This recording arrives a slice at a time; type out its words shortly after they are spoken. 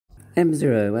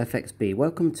M0FXB,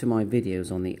 welcome to my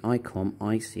videos on the ICOM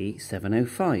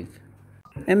IC-705.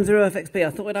 M0FXB,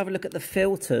 I thought I'd have a look at the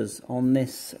filters on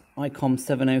this ICOM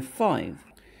 705.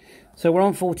 So we're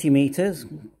on 40 meters,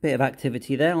 bit of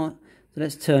activity there, so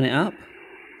let's turn it up.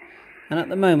 And at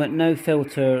the moment no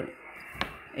filter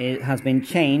has been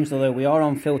changed, although we are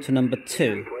on filter number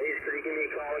 2.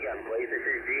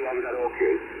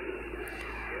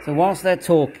 So whilst they're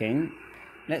talking,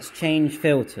 let's change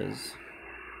filters.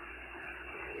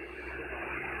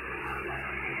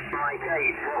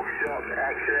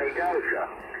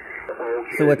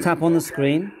 So we'll tap on the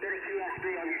screen.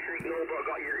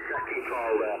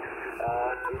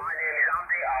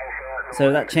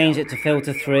 So that changed it to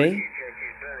filter 3.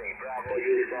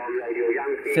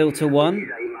 Filter 1.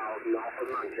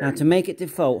 Now to make it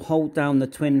default, hold down the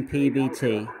twin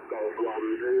PBT.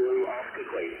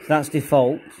 So that's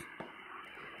default.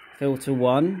 Filter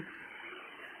 1.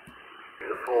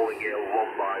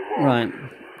 Right.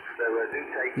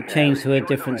 We change to a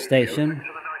different station.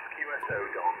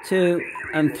 2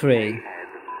 and 3.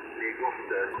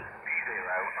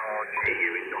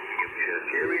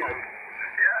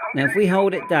 Now if we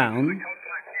hold it down,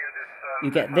 you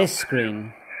get this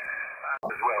screen.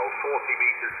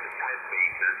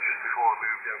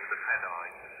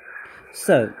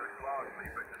 So,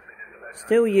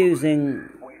 still using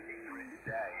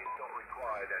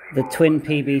the twin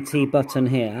PBT button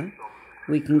here,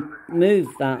 we can move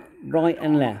that right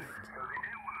and left.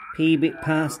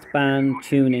 Past band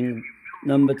tuning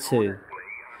number 2.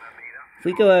 If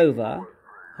we go over,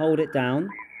 hold it down,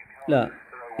 look,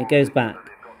 it goes back.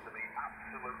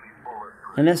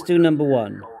 And let's do number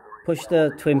 1. Push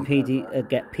the twin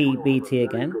PBT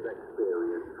again.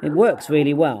 It works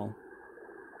really well.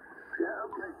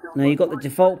 Now you've got the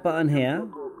default button here.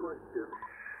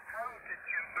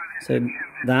 So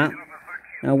that.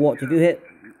 Now watch, if you hit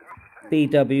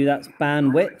BW, that's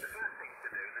bandwidth.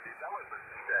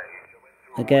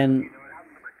 Again,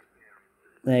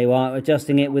 there you are,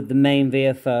 adjusting it with the main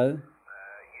VFO.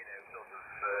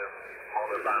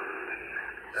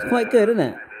 It's quite good, isn't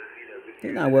it? I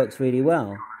think that works really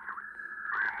well.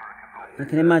 I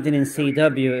can imagine in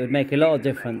CW it would make a lot of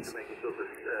difference.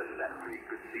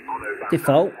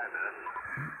 Default.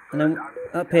 And then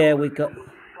up here we've got,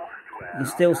 you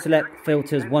still select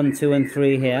filters 1, 2 and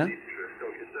 3 here.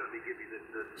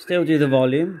 Still do the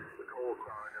volume.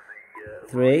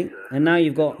 3, and now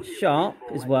you've got sharp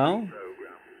as well,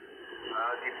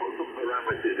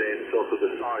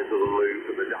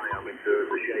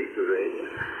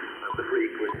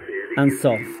 and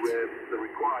soft.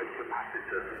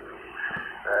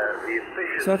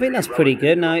 So I think that's pretty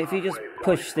good. Now if you just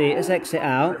push the, let's exit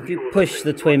out, if you push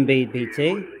the twin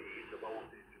PBT,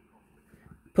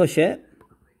 push it,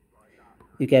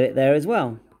 you get it there as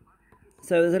well.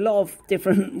 So there's a lot of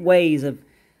different ways of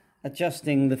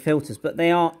adjusting the filters, but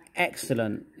they are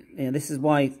excellent. You know, this is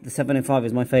why the 705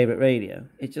 is my favourite radio.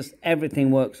 It's just, everything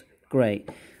works great.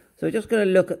 So we're just going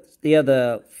to look at the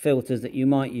other filters that you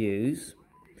might use.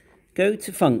 Go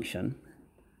to function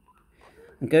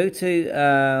and go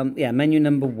to menu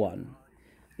number 1.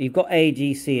 You've got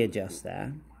AGC adjust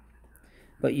there,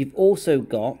 but you've also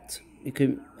got,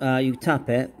 you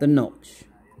tap it, the notch,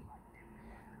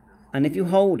 and if you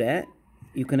hold it,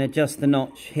 you can adjust the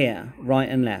notch here, right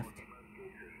and left.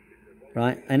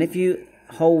 Right, and if you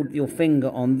hold your finger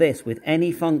on this with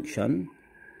any function,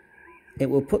 it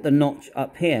will put the notch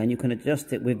up here, and you can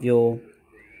adjust it with your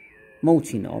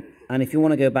multi-knob. And if you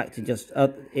want to go back to just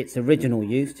its original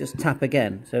use, just tap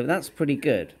again. So that's pretty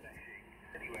good.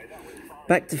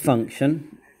 Back to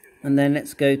function, and then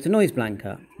let's go to noise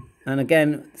blanker. And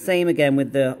again, same again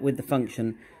with the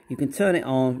function. You can turn it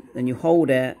on, then you hold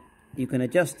it. You can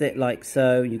adjust it like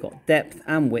so. You've got depth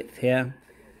and width here.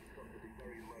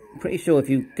 I'm pretty sure if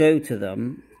you go to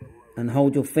them and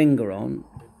hold your finger on,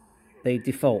 they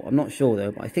default. I'm not sure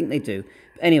though, but I think they do.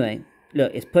 But anyway,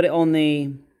 look, it's put it on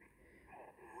the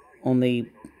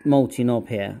multi-knob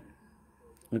here.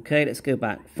 Okay, let's go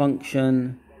back.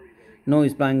 Function,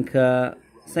 noise blanker.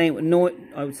 Same with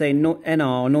I would say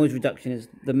NR, noise reduction, is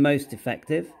the most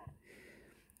effective.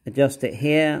 Adjust it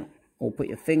here, or put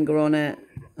your finger on it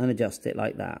and adjust it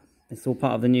like that. It's all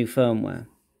part of the new firmware.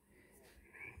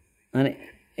 And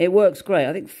it works great.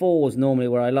 I think 4 is normally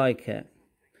where I like it.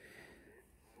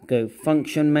 Go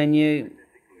function menu,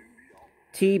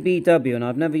 TBW, and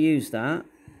I've never used that,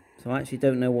 so I actually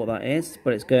don't know what that is,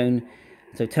 but it's going,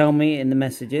 so tell me in the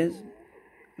messages,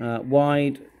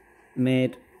 wide,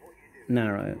 mid,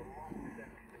 narrow,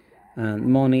 and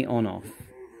mono on off.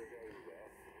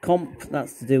 Comp,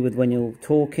 that's to do with when you're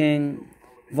talking.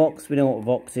 Vox, we know what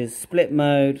Vox is. Split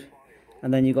mode,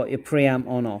 and then you've got your preamp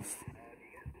on off.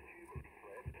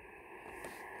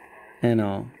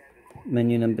 NR.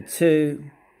 Menu number 2,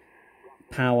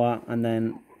 power, and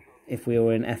then if we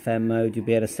were in FM mode, you'd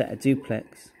be able to set a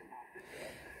duplex.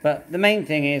 But the main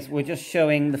thing is we're just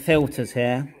showing the filters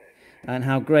here and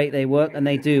how great they work, and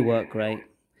they do work great.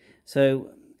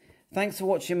 So thanks for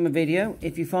watching my video.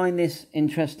 If you find this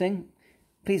interesting,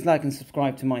 please like and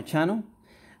subscribe to my channel.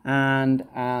 And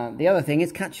the other thing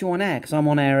is catch you on air, because I'm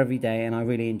on air every day and I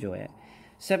really enjoy it.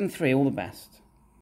 7-3, all the best.